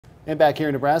And back here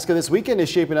in Nebraska, this weekend is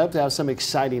shaping up to have some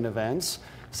exciting events.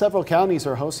 Several counties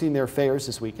are hosting their fairs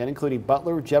this weekend, including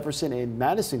Butler, Jefferson, and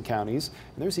Madison counties,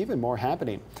 and there's even more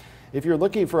happening. If you're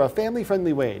looking for a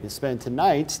family-friendly way to spend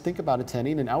tonight, think about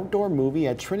attending an outdoor movie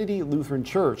at Trinity Lutheran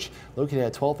Church, located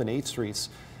at 12th and 8th Streets.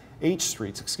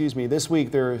 This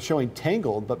week they're showing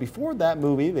Tangled, but before that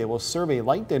movie they will serve a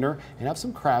light dinner and have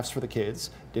some crafts for the kids.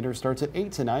 Dinner starts at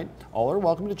 8 tonight. All are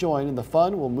welcome to join, and the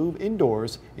fun will move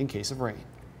indoors in case of rain.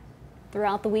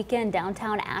 Throughout the weekend,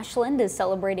 downtown Ashland is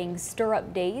celebrating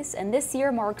Stir-Up Days, and this year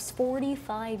marks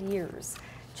 45 years.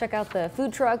 Check out the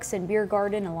food trucks and beer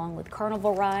garden, along with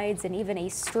carnival rides and even a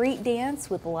street dance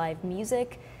with live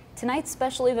music. Tonight's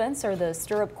special events are the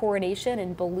Stir-Up Coronation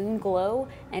and Balloon Glow,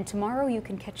 and tomorrow you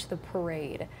can catch the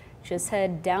parade. Just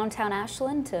head downtown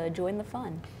Ashland to join the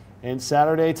fun. And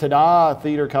Saturday, Tada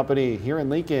Theater Company here in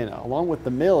Lincoln, along with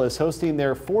the Mill, is hosting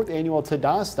their 4th annual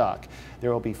Tada Stock.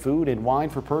 There will be food and wine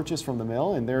for purchase from the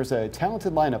Mill, and there's a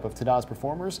talented lineup of Tada's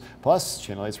performers. Plus,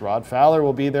 Channel 8's Rod Fowler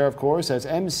will be there, of course, as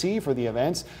MC for the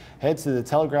events. Head to the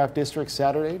Telegraph District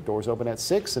Saturday. Doors open at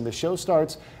 6, and the show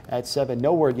starts at 7.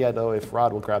 No word yet, though, if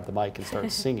Rod will grab the mic and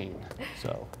start singing.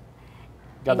 So,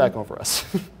 got that going for us.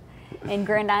 In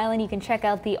Grand Island, you can check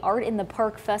out the Art in the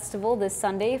Park Festival this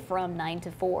Sunday from 9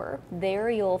 to 4. There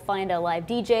you'll find a live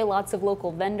DJ, lots of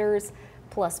local vendors,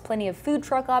 plus plenty of food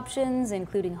truck options,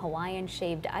 including Hawaiian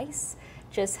shaved ice.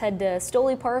 Just head to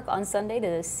Stoley Park on Sunday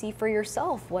to see for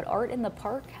yourself what Art in the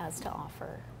Park has to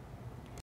offer.